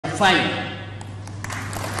kufanya,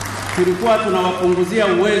 tulikuwa tunawapunguzia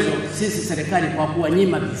uwezo sisi serikali kwa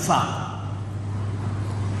kuwanyima vifaa.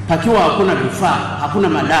 Pakiwa hakuna vifaa, hakuna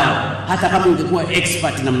madawa, hata kama ungekuwa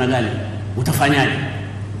expert namna gani, utafanyaje?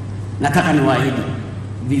 Nataka niwaahidi,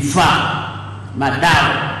 vifaa,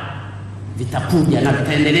 madawa vitakuja na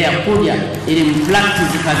vitaendelea kuja ili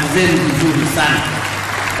mpractice kazi zenu vizuri sana.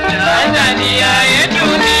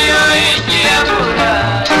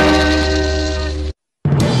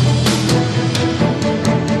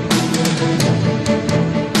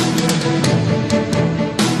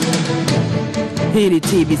 Hii ni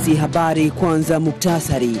TBC habari. Kwanza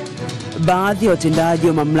muktasari. Baadhi ya watendaji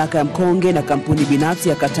wa mamlaka ya mkonge na kampuni binafsi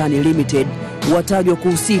ya Katani Limited watajwa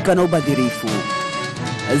kuhusika na ubadhirifu.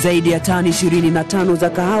 Zaidi ya tani 25 za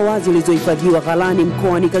kahawa zilizohifadhiwa ghalani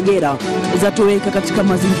mkoani Kagera zatoweka katika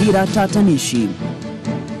mazingira tatanishi.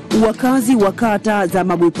 Wakazi wa kata za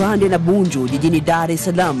Mabwepande na Bunju jijini Dar es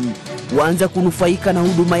Salaam waanza kunufaika na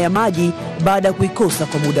huduma ya maji baada ya kuikosa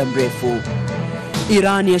kwa muda mrefu.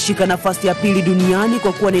 Iran yashika nafasi ya pili duniani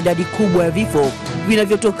kwa kuwa na idadi kubwa ya vifo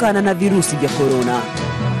vinavyotokana na virusi vya corona.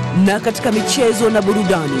 Na katika michezo na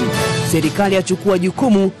burudani, serikali yachukua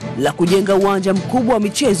jukumu la kujenga uwanja mkubwa wa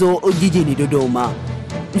michezo jijini Dodoma.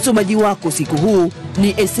 Msomaji wako siku huu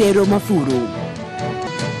ni Esero Mafuru.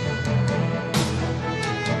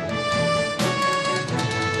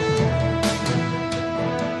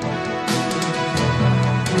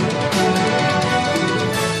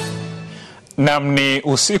 Ni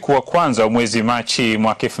usiku wa kwanza wa mwezi Machi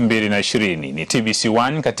mwaka 2020. Ni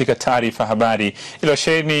TBC1 katika taarifa habari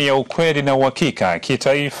iliyosheheni ya ukweli na uhakika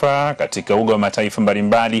kitaifa katika uga wa mataifa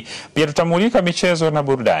mbalimbali. Pia tutamulika michezo na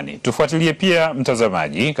burudani. Tufuatilie pia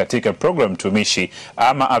mtazamaji katika program tumishi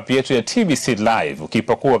ama app yetu ya TBC Live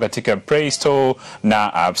ukipakua katika Play Store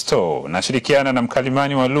na App Store. Nashirikiana na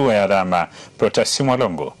mkalimani wa lugha ya alama Protasi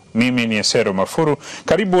Mwalongo. Mimi ni Esero Mafuru.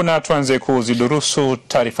 Karibu na tuanze kuzidurusu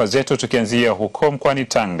taarifa zetu tukianzia huko mkoani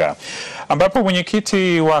Tanga, ambapo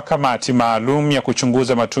mwenyekiti wa kamati maalum ya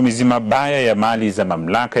kuchunguza matumizi mabaya ya mali za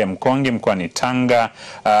mamlaka ya mkonge mkoani Tanga,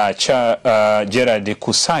 Gerard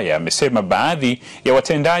Kusaya, amesema baadhi ya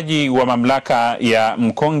watendaji wa mamlaka ya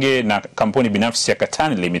mkonge na kampuni binafsi ya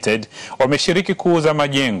Katani Limited wameshiriki kuuza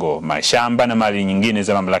majengo, mashamba na mali nyingine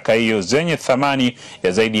za mamlaka hiyo zenye thamani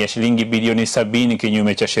ya zaidi ya shilingi bilioni 70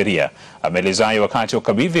 kinyume cha sheria. Ameelezayo wakati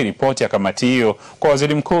ukabidhi ripoti ya kamati hiyo kwa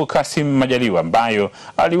Waziri Mkuu Kassim Majaliwa ambayo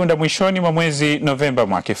aliunda mwishoni mwa mwezi Novemba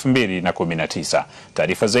mwaka 2019.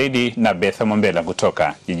 Taarifa zaidi na Betha Mwambela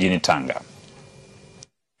kutoka jijini Tanga.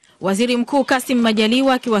 Waziri Mkuu Kassim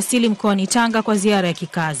Majaliwa akiwasili mkoani Tanga kwa ziara ya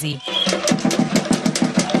kikazi.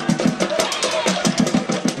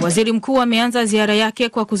 Waziri Mkuu ameanza ziara yake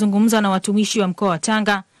kwa kuzungumza na watumishi wa mkoa wa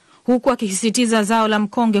Tanga, huku akisisitiza zao la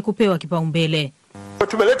mkonge kupewa kipaumbele.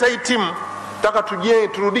 Tumeleta hii timu nataka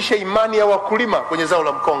turudishe imani ya wakulima kwenye zao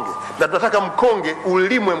la mkonge, na tunataka mkonge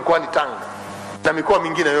ulimwe mkoani Tanga na mikoa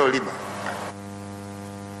mingine inayolima.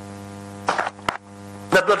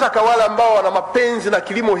 Na tunataka wale ambao wana mapenzi na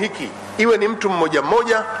kilimo hiki, iwe ni mtu mmoja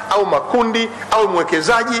mmoja au makundi au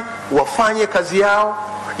mwekezaji, wafanye kazi yao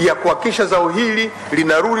ya kuhakikisha zao hili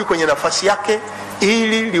linarudi kwenye nafasi yake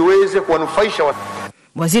ili liweze kuwanufaisha watu.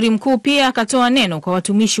 Waziri Mkuu pia akatoa neno kwa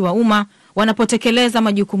watumishi wa umma wanapotekeleza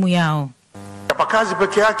majukumu yao. Hapa kazi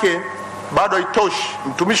peke yake bado haitoshi.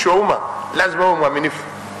 Mtumishi wa umma lazima awe mwaminifu.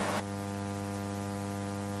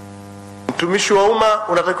 Mtumishi wa umma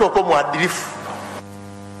unatakiwa kuwa mwadilifu.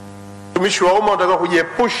 Mtumishi wa umma unatakiwa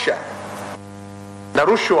kujiepusha na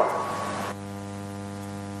rushwa,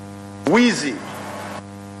 wizi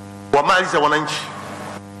wa mali za wananchi.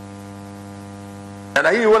 Na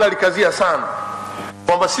hili wanalikazia sana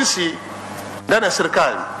kwamba sisi ndani ya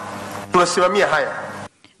serikali tunasimamia haya.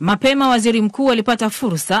 Mapema Waziri Mkuu alipata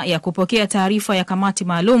fursa ya kupokea taarifa ya kamati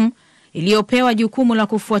maalum iliyopewa jukumu la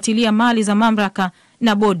kufuatilia mali za mamlaka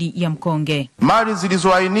na bodi ya mkonge. Mali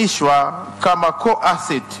zilizoainishwa kama core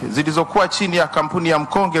asset zilizokuwa chini ya kampuni ya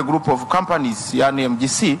Mkonge Group of Companies yani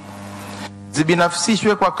MGC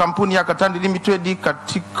zibinafsishwe kwa kampuni ya Katani Limited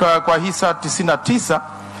katika kwa hisa 99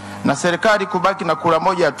 na serikali kubaki na kura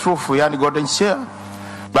moja ya trufu yani golden share,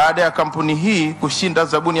 baada ya kampuni hii kushinda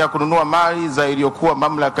zabuni ya kununua mali za iliyokuwa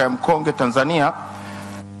mamlaka ya mkonge Tanzania,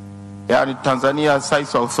 yani Tanzania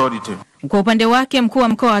Size Authority. Kwa upande wake mkuu wa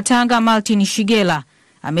mkoa wa Tanga Martin Shigela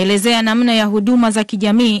ameelezea namna ya huduma za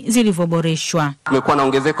kijamii zilivyoboreshwa. Tumekuwa na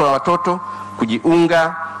ongezeko la watoto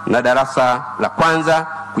kujiunga na darasa la kwanza,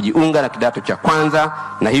 kujiunga na kidato cha kwanza,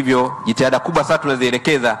 na hivyo jitihada kubwa sasa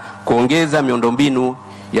tunazielekeza kuongeza miundombinu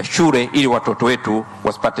ya shule ili watoto wetu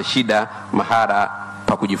wasipate shida mahara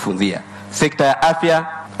pa kujifunzia. Sekta ya afya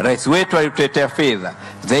rais wetu alituletea fedha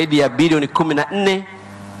zaidi ya bilioni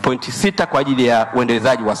 14.6 kwa ajili ya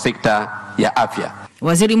uendelezaji wa sekta ya afya.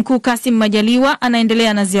 Waziri Mkuu Kassim Majaliwa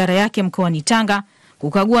anaendelea na ziara yake mkoani Tanga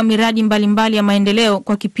kukagua miradi mbalimbali ya maendeleo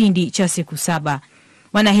kwa kipindi cha siku 7.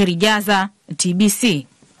 Mwanaherijaza, TBC.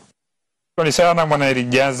 Kwa sana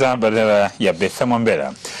Mwanaherijaza badala ya Betha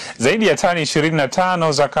Mwambela. Zaidi ya tani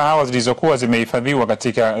 25 za kahawa zilizokuwa zimehifadhiwa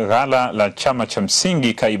katika ghala la chama cha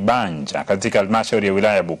msingi Kaibanja katika halmashauri ya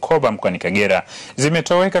wilaya ya Bukoba mkoani Kagera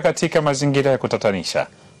zimetoweka katika mazingira ya kutatanisha.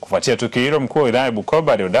 Kufuatia tukio hilo, mkuu wa wilaya ya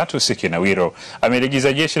Bukoba Deodatus Kinawiro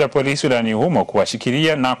ameagiza jeshi la polisi wilayani humo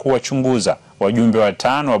kuwashikilia na kuwachunguza wajumbe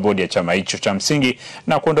 5 wa bodi ya chama hicho cha msingi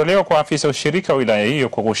na kuondolewa kwa afisa ushirika wa wilaya hiyo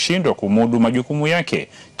kwa kushindwa kumudu majukumu yake.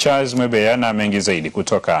 Charles Mwebea na mengi zaidi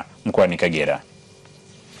kutoka mkoani Kagera.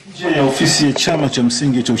 Nje ya ofisi ya chama cha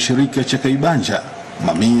msingi cha ushirika cha Kaibanja,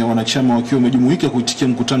 mamia wanachama wakiwa wamejumuika kuitikia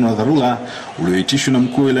mkutano wa dharura ulioitishwa na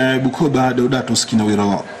mkuu wa wilaya ya Bukoba Deodatus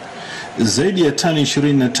Kinawiro. Zaidi ya tani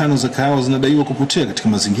 25 za kahawa zinadaiwa kupotea katika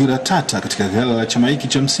mazingira tata katika ghala la chama hiki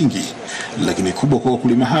cha msingi. Lakini kubwa kwa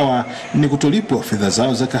wakulima hawa ni kutolipwa fedha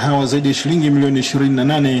zao za kahawa zaidi ya shilingi milioni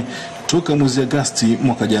 28 toka mwezi Agosti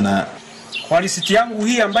mwaka jana. Kwa lisiti yangu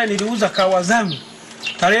hii ambayo niliuza kahawa zangu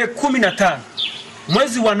tarehe 15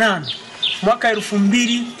 mwezi wa 8 mwaka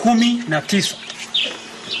 2019.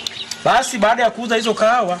 Basi baada ya kuuza hizo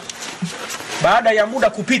kahawa, baada ya muda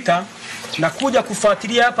kupita na kuja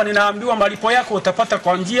kufuatilia hapa, ninaambiwa malipo yako utapata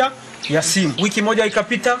kwa njia ya simu. Wiki moja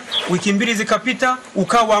ikapita, wiki 2 zikapita,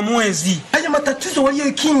 ukawa mwezi. Haya matatizo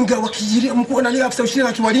waliokinga wakijiria mkuu na afisa ushirika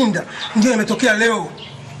akiwalinda ndio yametokea leo.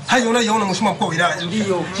 Hayo unayoona mheshimiwa mkuu wa wilaya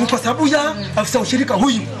ndio kwa sababu ya afisa ushirika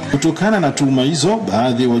huyu. Kutokana na tuhuma hizo,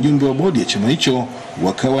 baadhi ya wajumbe wa bodi ya chama hicho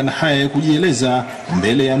wakawa na haya ya kujieleza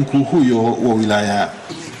mbele ya mkuu huyo wa wilaya.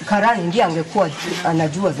 Karani ndiye angekuwa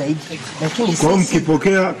anajua zaidi, lakini kwa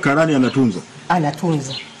mkipokea karani anatunza.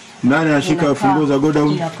 Nani anashika funguo za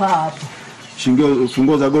godown?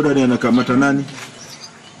 Funguo za godown anakamata nani?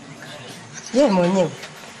 Yeye mwenyewe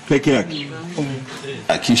peke yake.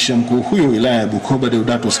 Akisha mkuu huyo wilaya ya Bukoba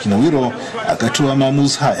Deodatus Kinawiro akatoa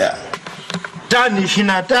maamuzi haya. Tani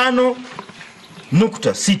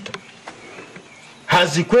 25.6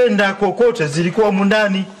 hazikwenda kokote, zilikuwa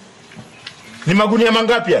mundani. Ni magunia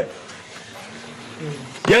mangapi haya?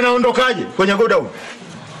 Yanaondokaje kwenye godown?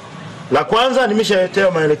 La kwanza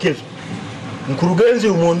nimeshaletea maelekezo. Mkurugenzi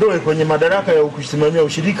umuondoe kwenye madaraka ya kusimamia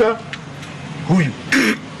ushirika huyu.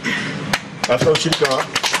 Afisa ushirika wa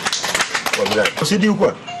wilaya. Usidi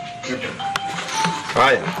huko.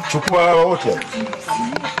 Haya, chukua hawa wote.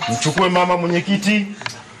 Mchukue mama mwenyekiti.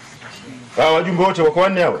 Hawa wajumbe wote wako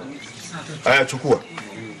 4 hawa. Haya, chukua.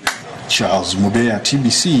 Charles Mwebea,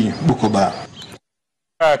 TBC, Bukoba.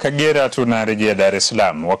 Kagera tunarejea Dar es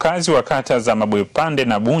Salaam. Wakazi wa kata za Mabwepande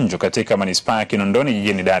na Bunju katika manispaa ya Kinondoni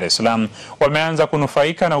jijini Dar es Salaam wameanza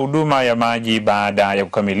kunufaika na huduma ya maji baada ya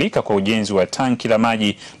kukamilika kwa ujenzi wa tanki la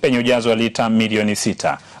maji lenye ujazo wa lita milioni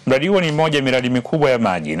 6. Mradi huo ni mmoja miradi mikubwa ya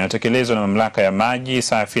maji inayotekelezwa na mamlaka ya maji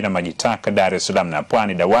safi na maji taka Dar es Salaam na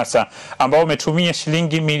Pwani DAWASA, ambao umetumia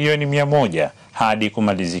shilingi milioni 100 hadi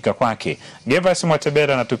kumalizika kwake. Gervas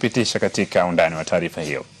Mwatebera anatupitisha katika undani wa taarifa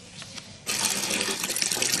hiyo.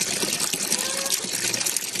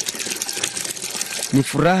 Ni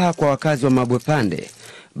furaha kwa wakazi wa Mabwepande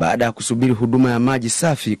baada ya kusubiri huduma ya maji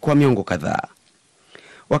safi kwa miongo kadhaa.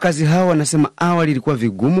 Wakazi hao wanasema awali ilikuwa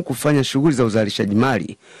vigumu kufanya shughuli za uzalishaji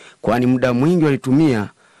mali kwani muda mwingi walitumia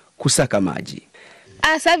kusaka maji.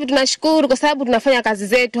 Sasa hivi tunashukuru kwa sababu tunafanya kazi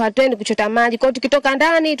zetu, hatuendi kuchota maji. Kwa hiyo tukitoka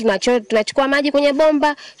ndani tunachukua maji kwenye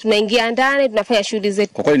bomba, tunaingia ndani, tunafanya shughuli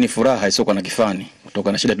zetu. Kwa kweli ni furaha isiyokuwa na kifani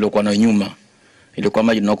kutoka na shida tuliyokuwa nayo nyuma. Ilikuwa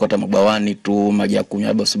maji tunaokota mabawani tu, maji ya kunywa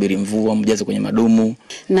labda usubiri mvua mjaze kwenye madumu.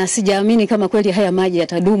 Na sijaamini kama kweli haya maji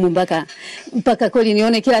yatadumu mpaka kweli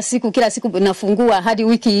nione kila siku nafungua hadi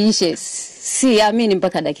wiki iishe. Siamini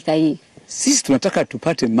mpaka dakika hii. Sisi tunataka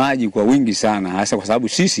tupate maji kwa wingi sana, hasa kwa sababu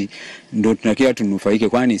sisi ndio tunakia tunufaike,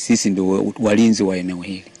 kwani sisi ndio walinzi wa eneo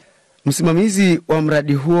hili. Msimamizi wa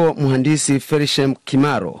mradi huo Mhandisi Felishem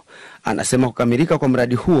Kimaro anasema kukamilika kwa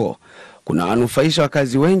mradi huo kuna wanufaisha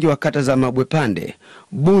wakazi wengi wa kata za Mabwepande,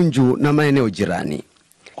 Bunju na maeneo jirani.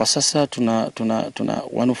 Kwa sasa tuna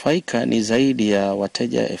wanufaika ni zaidi ya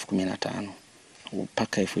wateja 15,000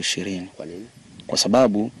 mpaka 20,000. Kwa nini? Kwa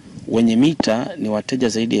sababu wenye mita ni wateja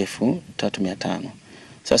zaidi ya 3,500.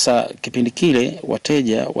 Sasa kipindi kile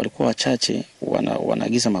wateja walikuwa wachache,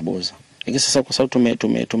 wanaagiza maboza. Lakini sasa kwa sababu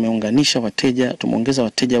tumeunganisha wateja, tumeongeza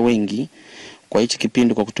wateja wengi kwa hichi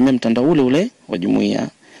kipindi kwa kutumia mtandao ule wa jumuiya,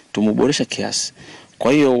 tumeboresha kiasi.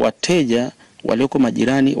 Kwa hiyo wateja walioko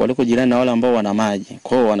jirani na wale ambao wana maji,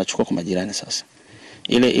 kwa hiyo wanachukua kwa majirani sasa.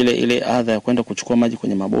 ile adha ya kwenda kuchukua maji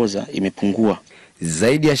kwenye maboza imepungua.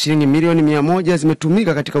 Zaidi ya shilingi milioni 100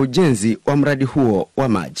 zimetumika katika ujenzi wa mradi huo wa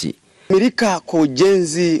maji. Milika kwa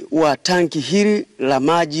ujenzi wa tanki hili la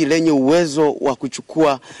maji lenye uwezo wa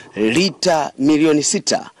kuchukua lita milioni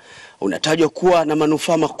 6 unatajwa kuwa na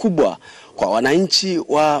manufaa makubwa kwa wananchi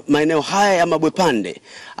wa maeneo haya ya Mabwepande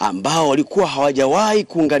ambao walikuwa hawajawahi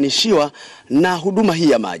kuunganishiwa na huduma hii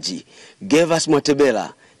ya maji. Gervas Mwatebela,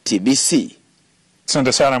 TBC.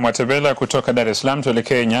 Asante sana Mwatebela kutoka Dar es Salaam.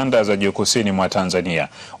 Tuelekee nyanda za juu kusini mwa Tanzania.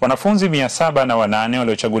 Wanafunzi 708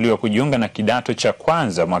 waliochaguliwa kujiunga na kidato cha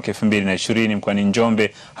kwanza mwaka 2020 mkoani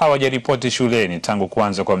Njombe hawajaripoti shuleni tangu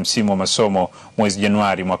kuanza kwa msimu wa masomo mwezi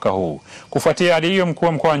Januari mwaka huu. Kufuatia hali hiyo, mkuu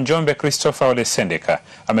wa mkoa wa Njombe Christopher Ole Sendeka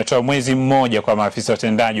ametoa mwezi mmoja kwa maafisa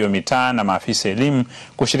watendaji wa mitaa na maafisa elimu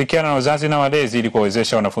kushirikiana na wazazi na walezi ili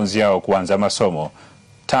kuwawezesha wanafunzi hao kuanza masomo.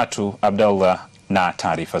 Tatu Abdallah na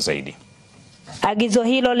taarifa zaidi. Agizo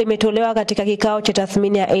hilo limetolewa katika kikao cha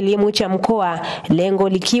tathmini ya elimu cha mkoa, lengo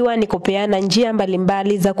likiwa ni kupeana njia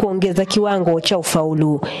mbalimbali za kuongeza kiwango cha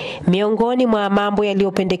ufaulu. Miongoni mwa mambo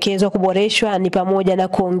yaliyopendekezwa kuboreshwa ni pamoja na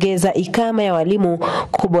kuongeza ikama ya walimu,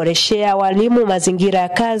 kuboreshea walimu mazingira ya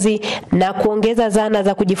kazi na kuongeza zana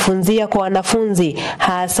za kujifunzia kwa wanafunzi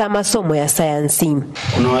hasa masomo ya sayansi.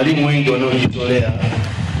 Kuna walimu wengi wanaojitolea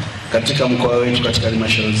katika mkoa wetu, katika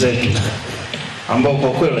halmashauri zetu, ambao kwa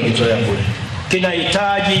kweli wanajitolea bure.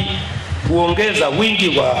 Tunahitaji kuongeza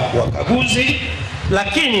wingi wa wakaguzi,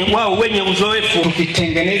 lakini wao wenye uzoefu.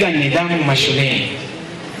 Tukitengeneza nidhamu mashuleni,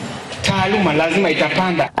 taaluma lazima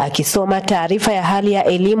itapanda. Akisoma taarifa ya hali ya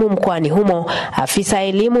elimu mkoani humo, afisa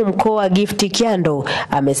elimu mkoa Gift Kiando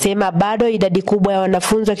amesema bado idadi kubwa ya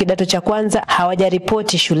wanafunzi wa kidato cha kwanza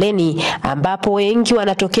hawajaripoti shuleni, ambapo wengi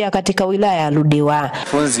wanatokea katika wilaya ya Ludewa.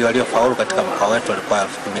 Wanafunzi waliofaulu katika mkoa wetu walikuwa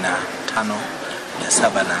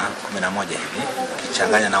 15,711 hivi,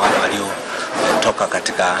 kichanganya na wale waliotoka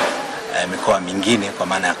katika mikoa mingine kwa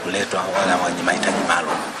maana ya kuletwa wale wenye mahitaji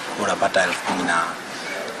maalum, unapata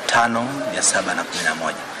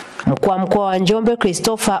 15,711. Mkuu wa mkoa wa Njombe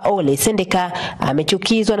Christopher Ole Sendeka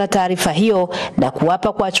amechukizwa na taarifa hiyo na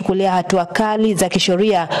kuwapa kuwachukulia hatua kali za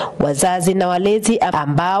kisheria wazazi na walezi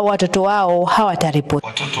ambao watoto wao hawataripoti.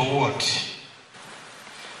 Watoto wote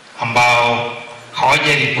ambao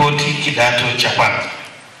hawajaripoti kidato cha kwanza,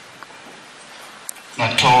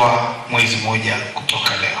 natoa mwezi mmoja kutoka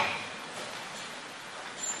leo.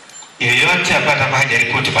 Yeyote ambaye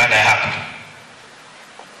hajaripoti baada ya hapo,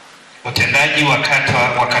 watendaji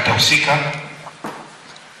wa kata husika,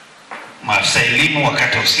 maafisa elimu wa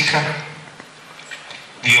kata husika,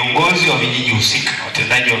 viongozi wa vijiji husika,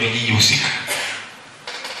 watendaji wa vijiji husika,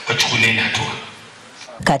 wachukulieni hatua.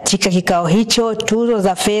 Katika kikao hicho, tuzo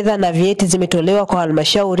za fedha na vyeti zimetolewa kwa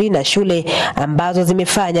halmashauri na shule ambazo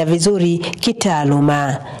zimefanya vizuri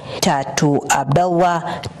kitaaluma. Tatu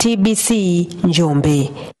Abdallah, TBC Njombe.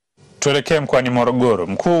 Tuelekee mkoani Morogoro.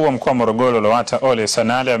 Mkuu wa mkoa wa Morogoro Lowata Ole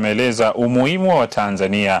Sanale ameeleza umuhimu wa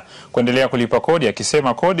Watanzania kuendelea kulipa kodi,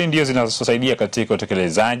 akisema kodi ndio zinazosaidia katika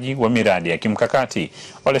utekelezaji wa miradi ya kimkakati.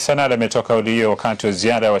 Ole Sanale ametoa kauli hiyo wakati wa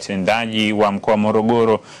ziara ya watendaji wa mkoa wa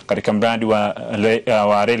Morogoro katika mradi wa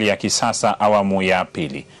reli ya kisasa awamu ya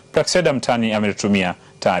pili. Prakseda Mtani ametutumia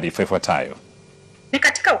taarifa ifuatayo. Ni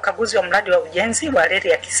katika ukaguzi wa mradi wa ujenzi wa reli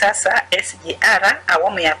ya kisasa SGR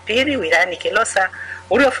awamu ya pili wilayani Kilosa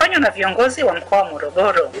uliofanywa na viongozi wa mkoa wa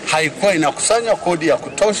Morogoro. Haikuwa inakusanya kodi ya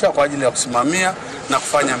kutosha kwa ajili ya kusimamia na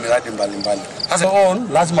kufanya miradi mbalimbali. Sasa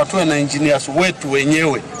lazima tuwe na engineers wetu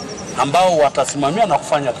wenyewe ambao watasimamia na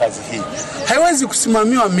kufanya kazi hii. Haiwezi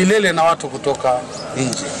kusimamiwa milele na watu kutoka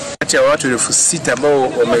nje. Kati ya watu 6,000 ambao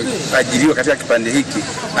wameajiriwa katika kipande hiki,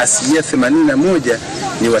 81%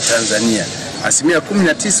 ni Watanzania.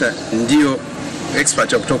 19% ndio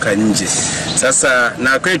expert kutoka nje. Sasa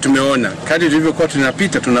na kweli tumeona kadri tulivyokuwa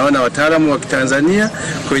tunapita, tunaona wataalamu wa Kitanzania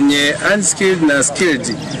kwenye unskilled na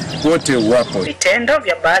skilled wote wapo. Vitendo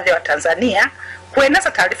vya baadhi ya Watanzania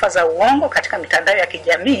kueneza taarifa za uongo katika mitandao ya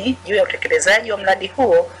kijamii juu ya utekelezaji wa mradi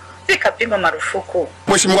huo vikapigwa marufuku.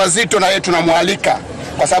 Mheshimiwa Zito na yeye tunamwalika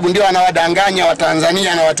kwa sababu ndio anawadanganya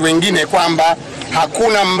Watanzania na watu wengine kwamba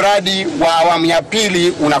hakuna mradi wa awamu ya pili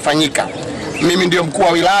unafanyika. Mimi ndio mkuu wa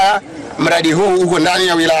wilaya, mradi huu uko ndani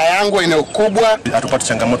ya wilaya yangu, eneo kubwa. Hatupati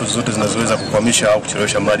changamoto zozote zinazoweza kukwamisha au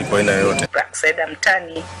kuchelewesha mradi kwa aina yoyote. Prakseda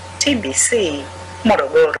Mtani, TBC,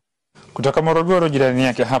 Morogoro. Kutoka Morogoro, jirani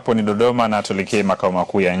yake hapo ni Dodoma, na tuelekee makao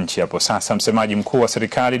makuu ya nchi hapo sasa. Msemaji mkuu wa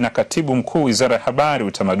serikali na katibu mkuu Wizara ya Habari,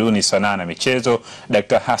 Utamaduni, Sanaa na Michezo,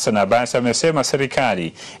 Dr. Hassan Abbas amesema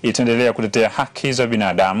serikali itaendelea kutetea haki za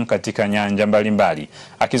binadamu katika nyanja mbalimbali.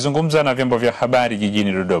 Akizungumza na vyombo vya habari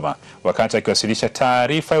jijini Dodoma wakati akiwasilisha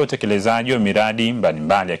taarifa ya utekelezaji wa miradi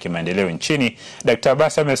mbalimbali ya kimaendeleo nchini, Dr.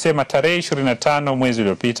 Abbas amesema tarehe 25 mwezi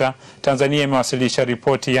uliopita Tanzania imewasilisha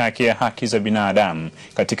ripoti yake ya haki za binadamu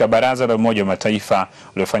katika Baraza la Umoja wa Mataifa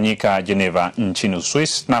uliofanyika Geneva nchini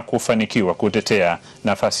Uswisi na kufanikiwa kutetea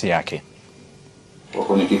nafasi yake. Kwa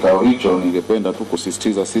kwenye kikao hicho ningependa tu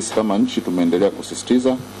kusisitiza sisi kama nchi tumeendelea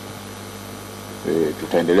kusisitiza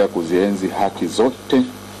tutaendelea kuzienzi haki zote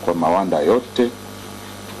kwa mawanda yote.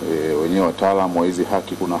 Wenyewe wataalamu wa hizi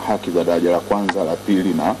haki, kuna haki za daraja la kwanza, la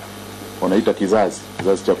pili na wanaita kizazi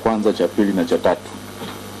cha kwanza, cha pili na cha tatu.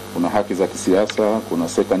 Kuna haki za kisiasa, kuna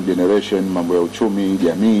second generation, mambo ya uchumi,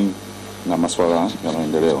 jamii na masuala ya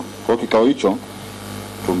maendeleo. Kwa kikao hicho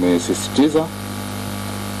tumesisitiza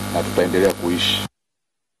na tutaendelea kuishi.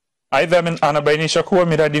 Aidha, anabainisha kuwa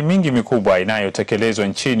miradi mingi mikubwa inayotekelezwa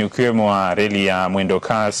nchini ukiwemo reli ya mwendo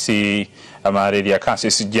kasi ama reli ya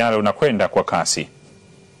kasi sijalo na kwenda kwa kasi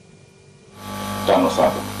 5-7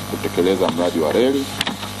 kutekeleza mradi wa reli,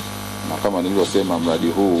 na kama nilivyosema mradi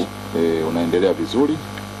huu unaendelea vizuri,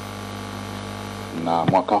 na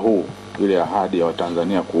mwaka huu ile ahadi ya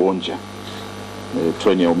Watanzania kuonja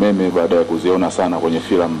treni ya umeme baada ya kuziona sana kwenye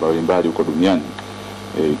filamu mbalimbali huko duniani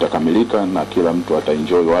itakamilika na kila mtu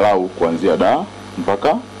ataenjoy walau kuanzia Dar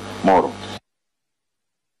mpaka Moro.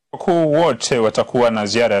 Wakuu wote watakuwa na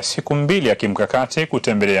ziara ya siku 2 ya kimkakati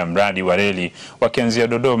kutembelea mradi wa reli wakianzia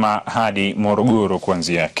Dodoma hadi Morogoro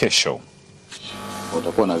kuanzia kesho.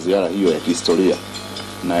 Watakuwa na ziara hiyo ya kihistoria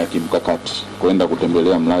na ya kimkakati kwenda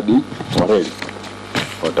kutembelea mradi wa reli.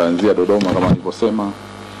 Wataanzia Dodoma kama nilivyosema,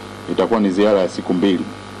 itakuwa ni ziara ya siku 2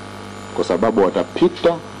 kwa sababu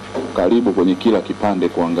watapita karibu kwenye kila kipande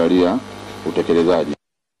kuangalia utekelezaji.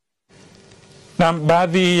 Na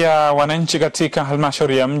baadhi ya wananchi katika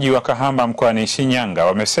halmashauri ya mji wa Kahama mkoani Shinyanga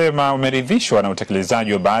wamesema wameridhishwa na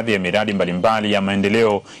utekelezaji wa baadhi ya miradi mbalimbali ya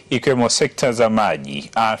maendeleo ikiwemo sekta za maji,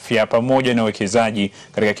 afya pamoja na uwekezaji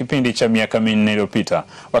katika kipindi cha miaka 4 iliyopita.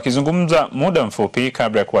 Wakizungumza muda mfupi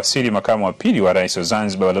kabla ya kuwasili makamu wa pili wa rais wa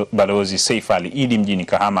Zanzibar Balozi Saif Ali Idi mjini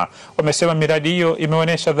Kahama, wamesema miradi hiyo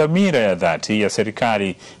imeonyesha dhamira ya dhati ya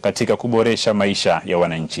serikali katika kuboresha maisha ya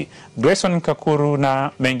wananchi. Grayson Kakuru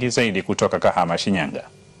na mengi zaidi kutoka Kahama, Shinyanga.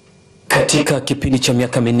 Katika kipindi cha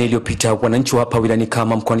miaka 4 iliyopita, wananchi hapa wilayani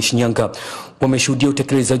Kahama mkoani Shinyanga wameshuhudia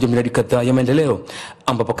utekelezaji wa miradi kadhaa ya maendeleo,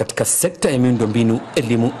 ambapo katika sekta ya miundombinu,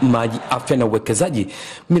 elimu, maji, afya na uwekezaji,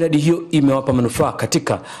 miradi hiyo imewapa manufaa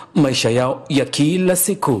katika maisha yao ya kila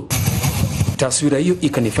siku. Taswira hiyo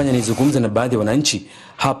ikanifanya nizungumze na baadhi ya wananchi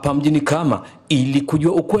hapa mjini Kahama ili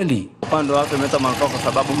kujua ukweli. Upande wake imeleta manufaa kwa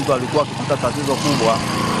sababu mtu alikuwa akipata tatizo kubwa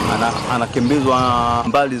anakimbizwa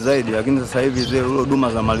mbali zaidi, lakini sasa hivi zile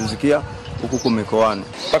huduma za malizikia huku mikoani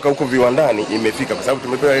mpaka huko viwandani imefika, kwa sababu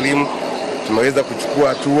tumepewa elimu, tumeweza kuchukua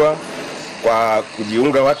hatua kwa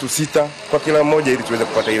kujiunga watu 6 kwa kila mmoja ili tuweze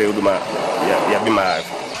kupata ile huduma ya bima ya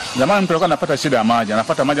afya. Zamani mtu alikuwa anapata shida ya maji,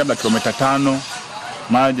 anapata maji labda kilomita 5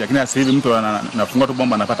 maji, lakini sasa hivi mtu anafungua tu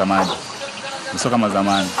bomba anapata maji. Sio kama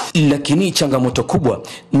zamani. Lakini changamoto kubwa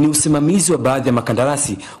ni usimamizi wa baadhi ya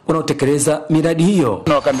makandarasi wanaotekeleza miradi hiyo.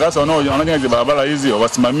 Na wakandarasi wanaojenga hizo barabara hizi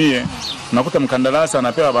wasimamie. Unakuta mkandarasi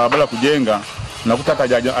anapewa barabara kujenga, unakuta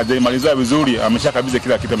hata hajaimaliza vizuri, ameshakabidhi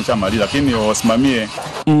kila kitu ameshamaliza, lakini wasimamie.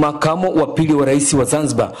 Makamu wa pili wa rais wa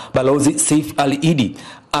Zanzibar Balozi Saif Ali Idi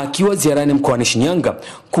akiwa ziarani mkoani Shinyanga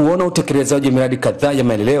kuona utekelezaji wa miradi kadhaa ya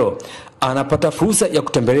maendeleo, anapata fursa ya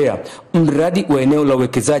kutembelea mradi wa eneo la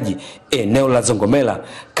uwekezaji eneo la Zongomela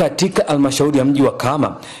katika halmashauri ya mji wa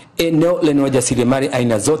Kahama, eneo lenye wajasiriamali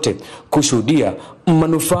aina zote, kushuhudia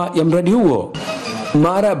manufaa ya mradi huo.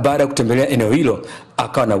 Mara baada ya kutembelea eneo hilo,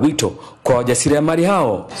 akawa na wito kwa wajasiriamali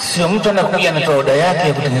hao. Sio mtu anakuja anatoa oda yake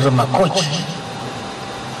ya kutengeneza makochi,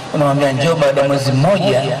 unamwambia njoo baada ya mwezi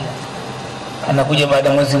mmoja, anakuja baada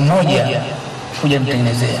ya mwezi mmoja kuja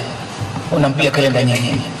mtengenezea, unampiga kalenda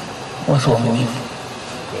nyingine. Wasiwaaminifu.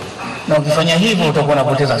 Na ukifanya hivyo utakuwa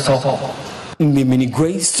unapoteza soko. Mimi ni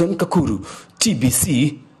Grayson Kakuru,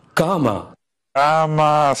 TBC, Kahama.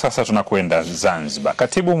 Ama sasa tunakwenda Zanzibar.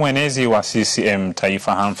 Katibu mwenezi wa CCM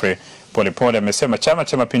Taifa Humphrey Polepole amesema Chama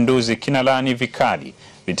cha Mapinduzi kinalaani vikali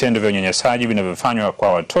vitendo vya unyanyasaji vinavyofanywa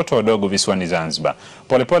kwa watoto wadogo visiwani Zanzibar.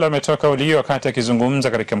 Polepole ametoa kauli hiyo wakati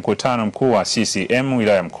akizungumza katika mkutano mkuu wa CCM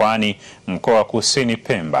wilaya Mkoani, mkoa wa Kusini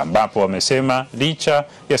Pemba, ambapo wamesema licha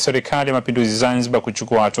ya serikali ya Mapinduzi Zanzibar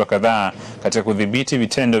kuchukua hatua kadhaa katika kudhibiti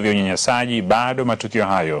vitendo vya unyanyasaji, bado matukio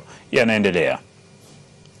hayo yanaendelea.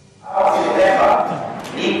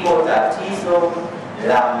 Liko tatizo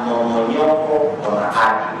la mmomonyoko wa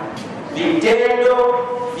maadili. Vitendo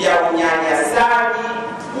vya unyanyasaji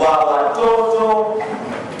wa watoto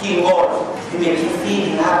kingono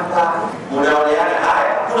vimekithiri hapa. Unaoneana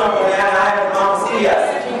haya? Kuna kuoneana haya ni mambo serious.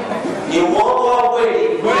 Ni uongo wa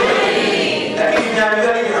kweli? Kweli. Lakini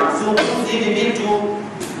naambiwa nini hamzungumzi hivi vitu.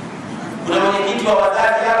 Kuna mwenyekiti wa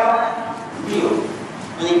wazazi hapa? Ndio.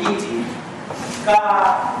 Mwenyekiti,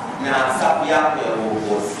 kaa na safu yako ya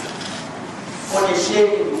uongozi.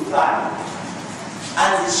 Onyesheni mfano.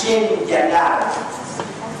 Anzisheni mjadala.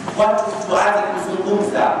 Watu tuanze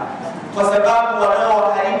kuzungumza, kwa sababu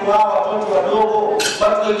wanaowaharibu hawa watoto wadogo,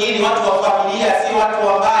 watu wengine, watu wa familia, si watu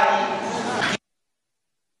wa mbali.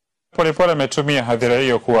 Polepole ametumia hadhira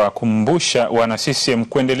hiyo kuwakumbusha wana CCM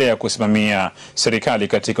kuendelea kusimamia serikali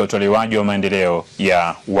katika utolewaji wa maendeleo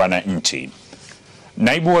ya wananchi.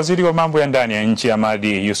 Naibu Waziri wa Mambo ya Ndani ya nchi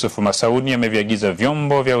Hamad Masauni ameviagiza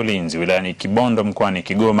vyombo vya ulinzi wilayani Kibondo mkoani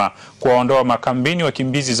Kigoma kuwaondoa makambini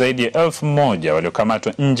wakimbizi zaidi ya 1000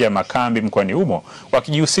 waliokamatwa nje ya makambi mkoani humo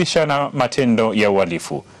wakijihusisha na matendo ya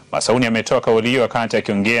uhalifu. Masauni ametoa kauli hiyo wakati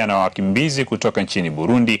akiongea na wakimbizi kutoka nchini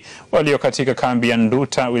Burundi walio katika kambi ya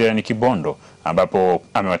Nduta wilayani Kibondo, ambapo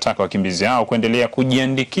amewataka wakimbizi hao kuendelea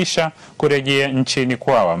kujiandikisha kurejea nchini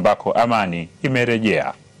kwao ambako amani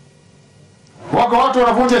imerejea. Wako watu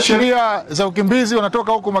wanavunja sheria za ukimbizi,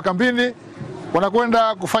 wanatoka huko makambini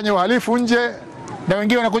wanakwenda kufanya uhalifu nje, na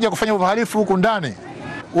wengine wanakuja kufanya uhalifu huko ndani.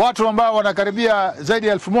 Watu ambao wanakaribia zaidi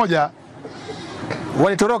ya 1000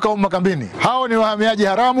 walitoroka huko makambini. Hao ni wahamiaji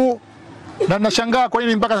haramu, na ninashangaa kwa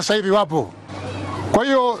nini mpaka sasa hivi wapo. Kwa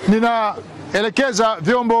hiyo ninaelekeza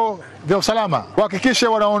vyombo vya usalama kuhakikisha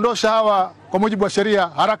wanaondosha hawa kwa mujibu wa sheria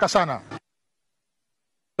haraka sana.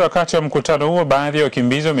 Wakati wa mkutano huo, baadhi ya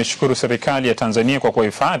wakimbizi wameshukuru serikali ya Tanzania kwa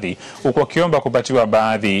kuhifadhi, huku wakiomba kupatiwa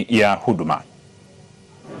baadhi ya huduma.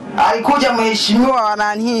 Alikuja mheshimiwa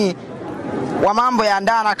wa mambo ya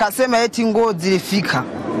ndani akasema eti nguo zilifika.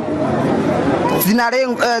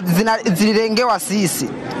 Zililengewa sisi.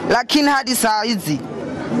 Lakini hadi saa hizi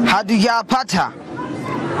hatujapata.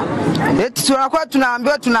 Eti tunakuwa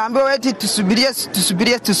tunaambiwa eti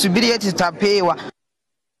tusubirie eti tutapewa.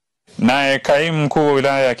 Naye kaimu mkuu wa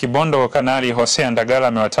wilaya ya Kibondo Kanali Hosea Ndagala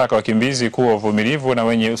amewataka wakimbizi kuwa wavumilivu na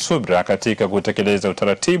wenye subira katika kutekeleza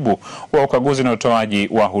utaratibu wa ukaguzi na utoaji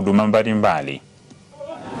wa huduma mbalimbali.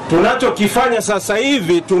 Tunachokifanya sasa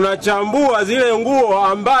hivi, tunachambua zile nguo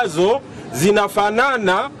ambazo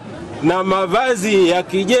zinafanana na mavazi ya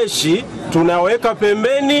kijeshi, tunaweka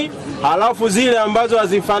pembeni, halafu zile ambazo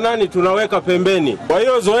hazifanani tunaweka pembeni. Kwa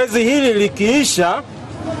hiyo zoezi hili likiisha,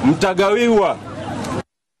 mtagawiwa.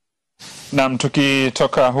 Na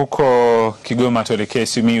tukitoka huko Kigoma tuelekee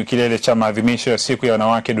Simiyu. Kilele cha maadhimisho ya siku ya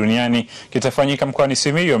wanawake duniani kitafanyika mkoani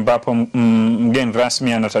Simiyu, ambapo mgeni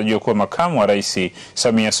rasmi anatarajiwa kuwa makamu wa rais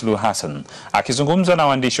Samia Suluhu Hassan. Akizungumza na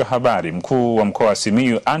waandishi wa habari, mkuu wa mkoa wa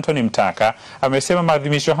Simiyu Anthony Mtaka amesema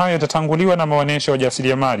maadhimisho hayo yatatanguliwa na maonyesho ya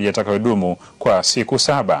wajasiriamali yatakayodumu kwa siku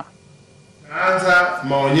 7. Anza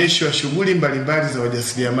maonyesho ya shughuli mbalimbali za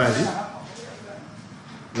wajasiriamali,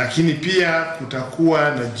 lakini pia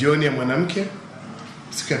kutakuwa na jioni ya mwanamke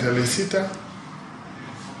siku ya tarehe 6,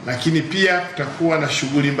 lakini pia kutakuwa na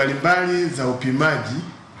shughuli mbalimbali za upimaji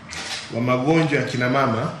wa magonjwa ya kina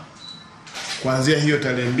mama kuanzia hiyo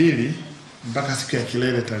tarehe 2 mpaka siku ya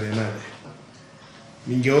kilele tarehe 8.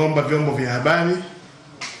 Ningeomba vyombo vya habari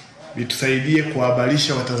vitusaidie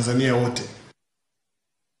kuhabarisha Watanzania wote.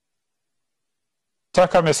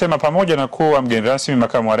 Taka amesema pamoja na kuwa mgeni rasmi,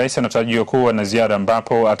 makamu wa rais anatarajiwa kuwa na ziara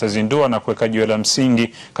ambapo atazindua na kuweka jiwe la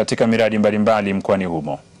msingi katika miradi mbalimbali mkoani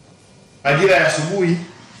humo. Majira ya asubuhi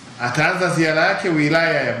ataanza ziara yake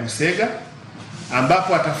wilaya ya Busega,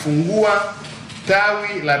 ambapo atafungua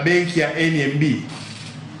tawi la benki ya NMB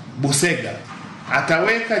Busega.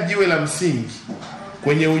 Ataweka jiwe la msingi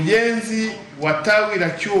kwenye ujenzi wa tawi la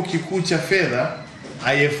chuo kikuu cha fedha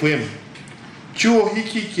IFM. Chuo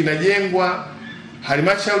hiki kinajengwa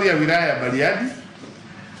halmashauri ya wilaya ya Bariadi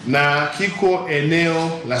na kiko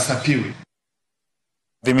eneo la Sapiwi.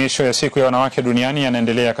 Maadhimisho ya siku ya wanawake duniani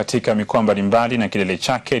yanaendelea katika mikoa mbalimbali na kilele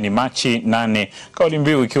chake ni Machi 8, kauli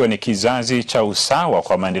mbiu ikiwa ni kizazi cha usawa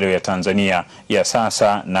kwa maendeleo ya Tanzania ya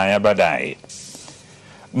sasa na ya baadaye.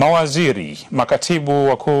 Mawaziri, makatibu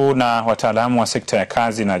wakuu na wataalamu wa sekta ya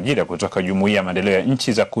kazi na ajira kutoka Jumuiya ya Maendeleo ya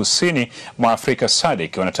Nchi za Kusini mwa Afrika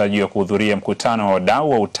SADC wanatarajiwa kuhudhuria mkutano wa wadau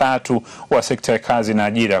wa utatu wa sekta ya kazi na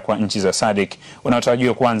ajira kwa nchi za SADC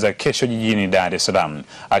unaotarajiwa kuanza kesho jijini Dar es Salaam.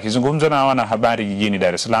 Akizungumza na wanahabari jijini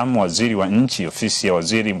Dar es Salaam, waziri wa nchi ofisi ya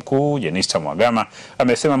waziri mkuu Jenista Mhagama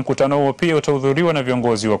amesema mkutano huo pia utahudhuriwa na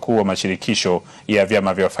viongozi wakuu wa mashirikisho ya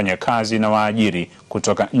vyama vya wafanyakazi na waajiri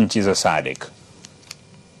kutoka nchi za SADC.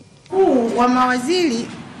 Huu wa mawaziri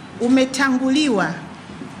umetanguliwa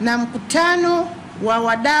na mkutano wa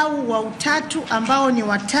wadau wa utatu ambao ni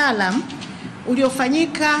wataalam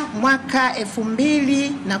uliofanyika mwaka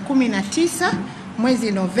 2019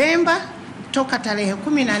 mwezi Novemba toka tarehe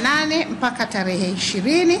 18 mpaka tarehe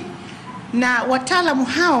 20, na wataalamu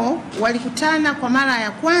hao walikutana kwa mara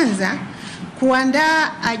ya kwanza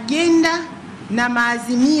kuandaa ajenda na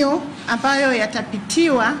maazimio ambayo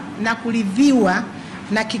yatapitiwa na kuridhiwa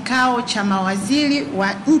na kikao cha mawaziri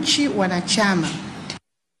wa nchi wanachama.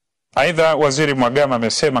 Aidha, waziri Mhagama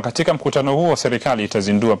amesema katika mkutano huo serikali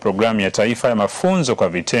itazindua programu ya taifa ya mafunzo kwa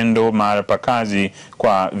vitendo mahali pa kazi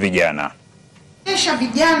kwa vijana.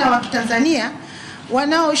 Vijana wa Kitanzania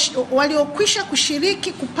waliokwisha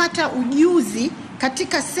kushiriki kupata ujuzi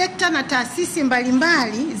katika sekta na taasisi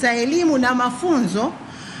mbalimbali za elimu na mafunzo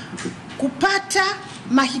kupata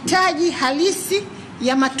mahitaji halisi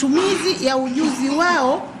ya matumizi ya ujuzi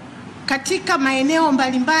wao katika maeneo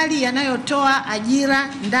mbalimbali yanayotoa ajira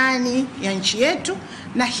ndani ya nchi yetu,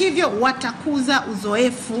 na hivyo watakuza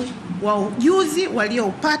uzoefu wa ujuzi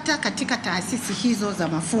walioupata katika taasisi hizo za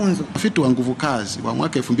mafunzo. Utafiti wa nguvu kazi wa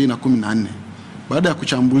mwaka 2014 baada ya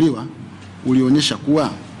kuchambuliwa ulionyesha kuwa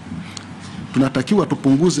tunatakiwa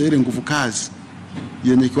tupunguze ile nguvu kazi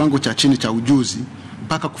yenye kiwango cha chini cha ujuzi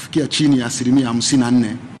mpaka kufikia chini ya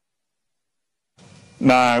 54%.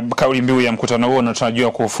 Na kauli mbiu ya mkutano huo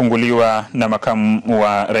unatarajiwa kufunguliwa na makamu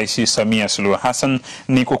wa Rais Samia Suluhu Hassan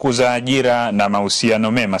ni kukuza ajira na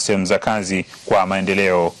mahusiano mema sehemu za kazi kwa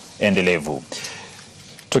maendeleo endelevu.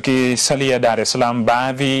 Tukisalia Dar es Salaam,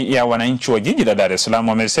 baadhi ya wananchi wa jiji la Dar es Salaam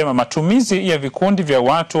wamesema matumizi ya vikundi vya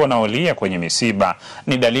watu wanaolia kwenye misiba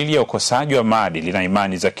ni dalili ya ukosaji wa maadili na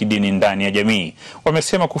imani za kidini ndani ya jamii.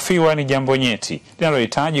 Wamesema kufiwa ni jambo nyeti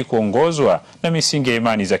linalohitaji kuongozwa na misingi ya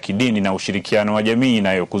imani za kidini na ushirikiano wa jamii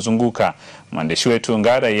inayokuzunguka. Mwandishi wetu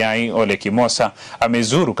Ngara Yai Ole Kimosa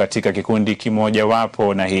amezuru katika kikundi kimoja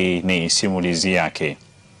wapo na hii ni simulizi yake.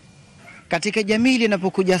 Katika jamii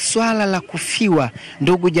linapokuja swala la kufiwa,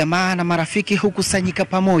 ndugu jamaa na marafiki hukusanyika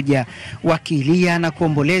pamoja wakilia na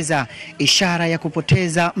kuomboleza, ishara ya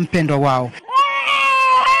kupoteza mpendwa wao.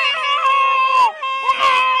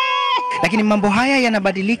 Lakini mambo haya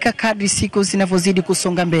yanabadilika kadri siku zinavyozidi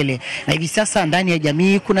kusonga mbele, na hivi sasa ndani ya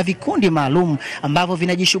jamii kuna vikundi maalum ambavyo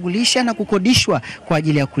vinajishughulisha na kukodishwa kwa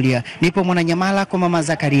ajili ya kulia. Nipo Mwananyamala kwa Mama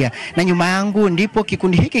Zakaria na nyuma yangu ndipo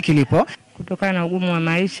kikundi hiki kilipo. Kutokana na ugumu wa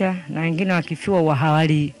maisha na wengine wakifiwa wa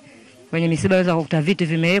hawali kwenye misiba waweza kukuta vitu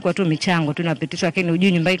vimewekwa tu michango tu inapitishwa, lakini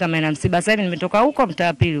ujui nyumbani kama ina msiba. Sasa hivi nimetoka huko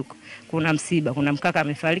mtaa pili huko, kuna msiba, kuna mkaka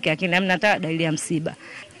amefariki lakini hamna hata dalili ya msiba.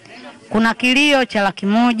 Kuna kilio cha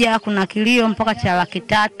 100,000, kuna kilio mpaka cha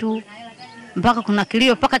 300,000, mpaka kuna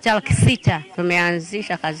kilio mpaka cha 600,000.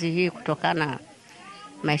 Tumeanzisha kazi hii kutokana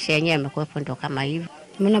maisha yenyewe yamekuwepo ndo kama hivyo.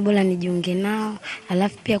 Mbona bora nijiunge nao,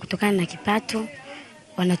 alafu pia kutokana na kipato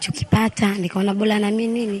wanachokipata nikaona bora na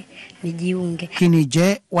mimi nijiunge. Lakini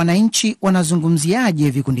je, wananchi wanazungumziaje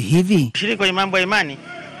vikundi hivi? Shiriki kwenye mambo ya imani,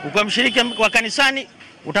 ukiwa mshiriki wa kanisani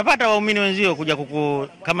utapata waumini wenzio kuja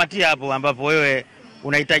kukukamatia hapo ambapo wewe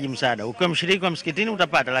unahitaji msaada. Ukiwa mshiriki wa msikitini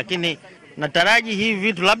utapata, lakini nataraji hivi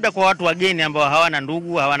vitu labda kwa watu wageni ambao hawana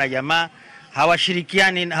ndugu, hawana jamaa,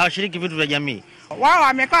 hawashiriki vitu vya jamii. Wao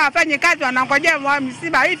wamekaa wafanye kazi, wanangojea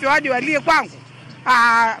msiba hivi waje walie kwangu.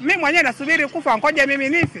 Mimi mwenyewe nasubiri kufa, ngoja mimi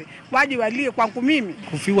nife waje walie kwangu mimi.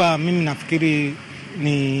 Kufiwa mimi nafikiri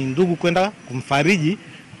ni ndugu kwenda kumfariji,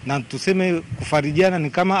 na tuseme kufarijiana ni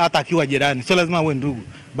kama hata akiwa jirani, sio lazima uwe ndugu.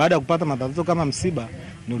 Baada ya kupata matatizo kama msiba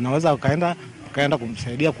ndio unaweza ukaenda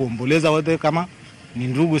kumsaidia kuomboleza wote kama ni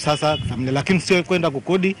ndugu sasa familia, lakini sio kwenda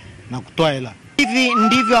kukodi na kutoa hela. Hivi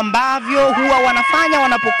ndivyo ambavyo huwa wanafanya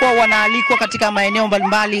wanapokuwa wanaalikwa katika maeneo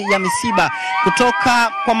mbalimbali ya misiba.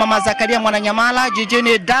 Kutoka kwa Mama Zakaria Mwananyamala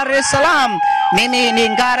jijini Dar es Salaam, mimi ni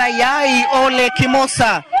Ngara Yai Ole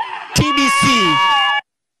Kimosa, TBC.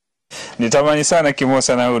 Nitamani sana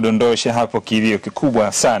Kimosa na udondoshe hapo kilio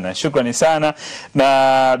kikubwa sana. Shukrani sana,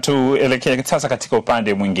 na tuelekee sasa katika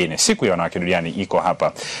upande mwingine. Siku ya wanawake duniani iko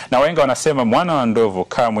hapa. Na wenga wanasema mwana wa ndovu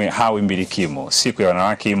kamwe hawi mbilikimo. Siku ya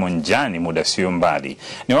wanawake imo njani, muda sio mbali.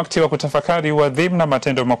 Ni wakati wa kutafakari uadhimu na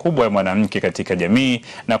matendo makubwa ya mwanamke katika jamii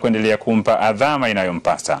na kuendelea kumpa adhama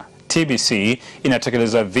inayompasa. TBC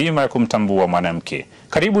inatekeleza dhima ya kumtambua mwanamke.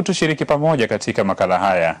 Karibu tushiriki pamoja katika makala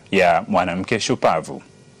haya ya mwanamke shupavu.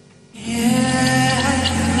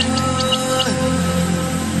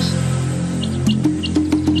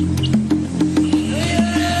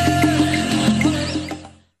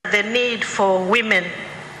 The need for women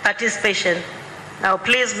participation. Now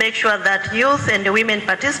please make sure that youth and women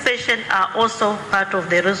participation are also part of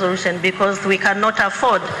the resolution, because we cannot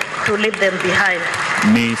afford to leave them behind.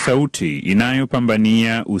 Ni sauti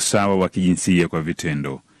inayopambania usawa wa kijinsia kwa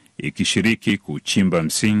vitendo, ikishiriki kuchimba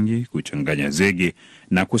msingi, kuchanganya zege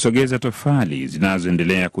na kusogeza tofali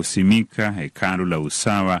zinazoendelea kusimika hekalu la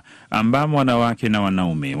usawa ambamo wanawake na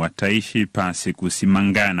wanaume wataishi pasi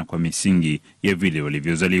kusimangana kwa misingi ya vile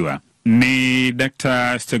walivyozaliwa. Ni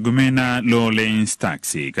Dr. Stegumena Lawrence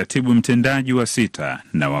Taxi, katibu mtendaji wa 6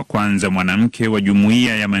 na wa kwanza mwanamke wa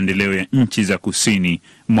Jumuiya ya Maendeleo ya Nchi za Kusini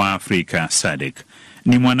mwa Afrika SADC.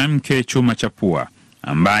 Ni mwanamke chuma cha pua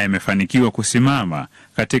ambaye amefanikiwa kusimama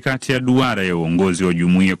katikati ya duara ya uongozi wa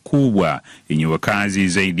jumuiya kubwa yenye wakazi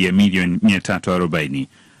zaidi ya milioni 340.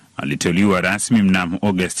 Aliteuliwa rasmi mnamo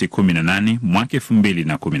Agosti 18 mwaka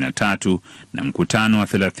 2013 na mkutano wa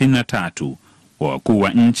 33 wa wakuu wa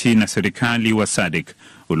nchi na serikali wa SADC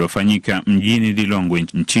uliofanyika mjini Lilongwe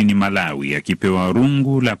nchini Malawi, akipewa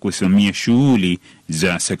rungu la kusimamia shughuli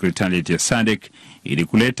za Secretariat ya SADC ili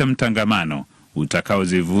kuleta mtangamano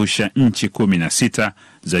utakaozivusha nchi 16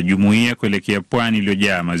 za jumuiya kuelekea pwani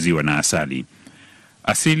iliyojaa maziwa na asali.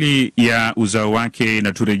 Asili ya uzao wake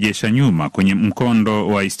inaturejesha nyuma kwenye mkondo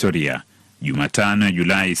wa historia. Jumatano ya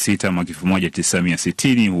Julai 6 mwaka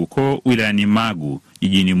 1960 huko wilayani Magu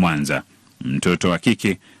jijini Mwanza, mtoto wa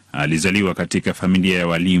kike alizaliwa katika familia ya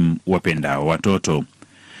walimu wapendao watoto.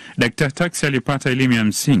 Dr. Taxi alipata elimu ya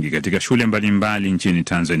msingi katika shule mbalimbali nchini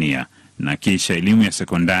Tanzania na kisha elimu ya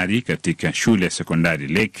sekondari katika shule ya sekondari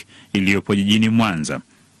Lake iliyopo jijini Mwanza.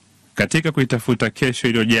 Katika kuitafuta kesho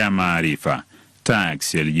iliyojaa maarifa,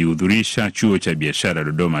 Taxi alijihudhurisha chuo cha biashara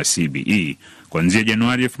Dodoma CBE kuanzia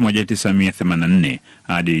Januari 1984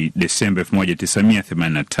 hadi Desemba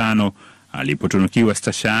 1985 alipotunukiwa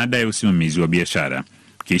stashahada ya usimamizi wa biashara.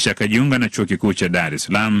 Kisha akajiunga na chuo kikuu cha Dar es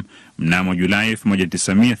Salaam mnamo Julai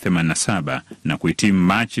 1987 na kuhitimu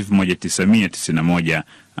Machi 1991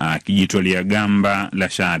 akijitwalia gamba la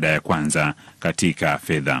shahada ya kwanza katika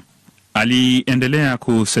fedha. Aliendelea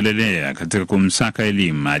kuselelea katika kumsaka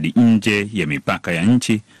elimu hadi nje ya mipaka ya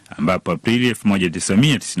nchi, ambapo Aprili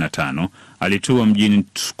 1995 alitua mjini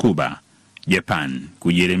Tsukuba, Japan,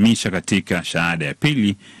 kujielimisha katika shahada ya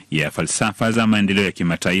pili ya falsafa za maendeleo ya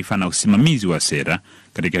kimataifa na usimamizi wa sera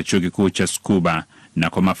katika chuo kikuu cha Tsukuba, na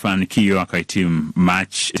kwa mafanikio akahitimu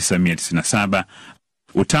March 1997.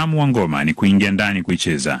 Utamu wa ngoma ni kuingia ndani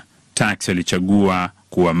kuicheza. Taxi alichagua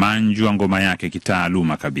kuwa manju wa ngoma yake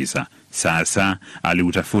kitaaluma kabisa. Sasa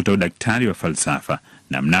aliutafuta udaktari wa falsafa,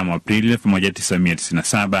 na mnamo Aprili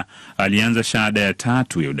 1997 alianza shahada ya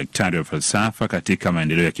 3 ya udaktari wa falsafa katika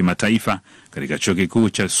maendeleo ya kimataifa katika chuo kikuu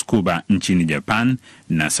cha Tsukuba nchini Japan,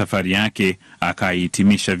 na safari yake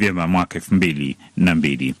akaihitimisha vyema mwaka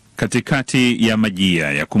 2002. Katikati ya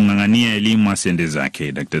majia ya kumng'ang'ania elimu asiende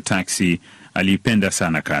zake, Dr. Taxi alipenda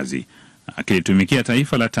sana kazi, akilitumikia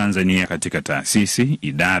taifa la Tanzania katika taasisi,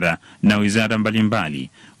 idara na wizara mbalimbali.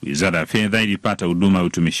 Wizara ya Fedha ilipata huduma ya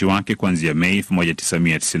utumishi wake kuanzia Mei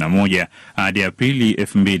 1991 hadi Aprili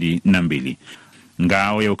 2002.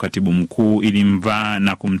 Ngao ya ukatibu mkuu ilimvaa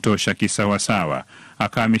na kumtosha kisawasawa.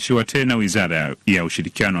 Akahamishiwa tena Wizara ya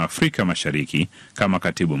Ushirikiano wa Afrika Mashariki kama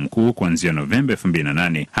katibu mkuu kuanzia Novemba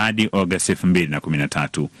 2008 hadi Agosti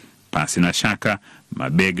 2013. Pasi na shaka,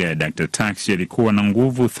 mabega ya Dr. Taxi yalikuwa na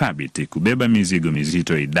nguvu thabiti kubeba mizigo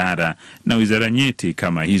mizito idara na wizara nyeti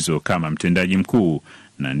kama hizo kama mtendaji mkuu,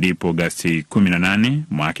 na ndipo Agosti 18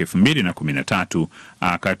 mwaka 2013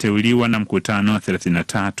 akateuliwa na mkutano wa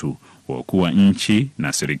 33 wa wakuu wa nchi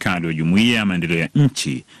na serikali wa Jumuiya ya Maendeleo ya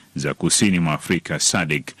Nchi za Kusini mwa Afrika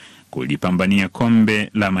SADC kulipambania kombe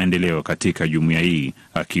la maendeleo katika jumuiya hii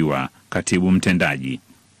akiwa katibu mtendaji.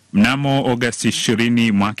 Mnamo Agosti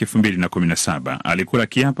 20 mwaka 2017 alikula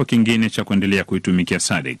kiapo kingine cha kuendelea kuitumikia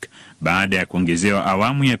SADC baada ya kuongezewa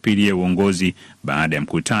awamu ya pili ya uongozi baada ya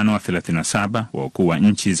mkutano wa 37 wa wakuu wa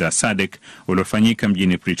nchi za SADC uliofanyika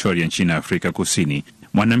mjini Pretoria nchini Afrika Kusini.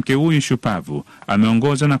 Mwanamke huyu shupavu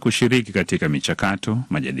ameongoza na kushiriki katika michakato,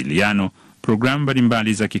 majadiliano, programu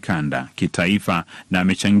mbalimbali za kikanda, kitaifa na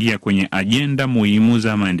amechangia kwenye ajenda muhimu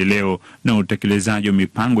za maendeleo na utekelezaji wa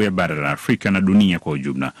mipango ya bara la Afrika na dunia kwa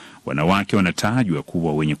ujumla. Wanawake wanatajwa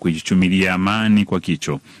kuwa wenye kujichumilia amani kwa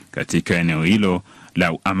kicho. Katika eneo hilo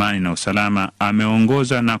la amani na usalama,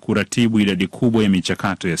 ameongoza na kuratibu idadi kubwa ya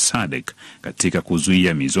michakato ya SADC katika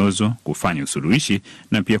kuzuia mizozo, kufanya usuluhishi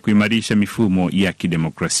na pia kuimarisha mifumo ya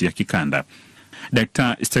kidemokrasia kikanda.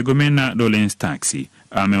 Dr. Stegomena Lawrence Taxi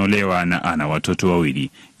ameolewa na ana watoto wawili.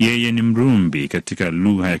 Yeye ni Mrumbi katika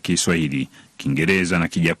lugha ya Kiswahili, Kiingereza na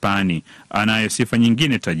Kijapani. Anayo sifa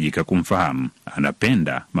nyingine tajika kumfahamu.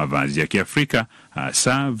 Anapenda mavazi ya Kiafrika,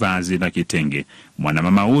 hasa vazi la kitenge.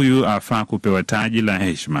 Mwanamama huyu afaa kupewa taji la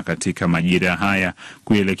heshima katika majira haya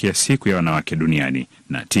kuelekea siku ya wanawake duniani,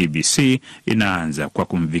 na TBC inaanza kwa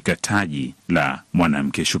kumvika taji la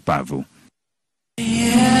mwanamke shupavu.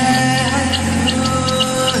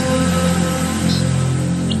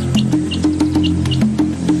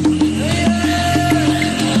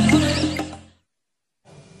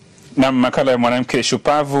 Na makala ya mwanamke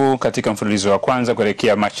shupavu katika mfululizo wa kwanza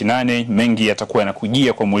kuelekea Machi 8, mengi yatakuwa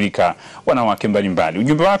yanakujia kwa mulika wanawake mbalimbali.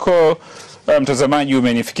 Ujumbe wako mtazamaji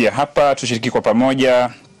umenifikia hapa, tushiriki kwa pamoja.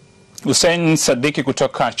 Hussein Sadiki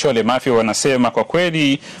kutoka Chole Mafia wanasema kwa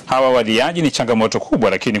kweli hawa waliaji ni changamoto kubwa,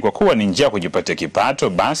 lakini kwa kuwa ni njia kujipatia kipato,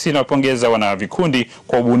 basi nawapongeza wana vikundi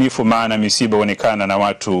kwa ubunifu, maana misiba huonekana na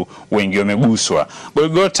watu wengi wameguswa.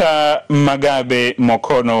 Golgota Magabe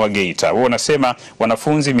Mokono wa Geita wao wanasema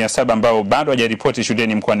wanafunzi 700 ambao bado hawajaripoti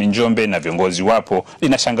shuleni mkoani Njombe na viongozi wapo.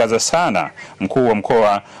 Linashangaza sana mkuu wa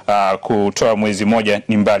mkoa kutoa mwezi moja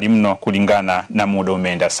ni mbali mno kulingana na muda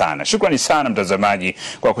umeenda sana. Shukrani sana mtazamaji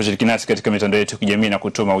kwa kushiriki nasi katika mitandao yetu ya kijamii na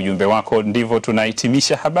kutuma ujumbe wako. Ndivyo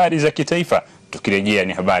tunahitimisha habari za kitaifa. Tukirejea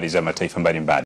ni habari za mataifa mbalimbali.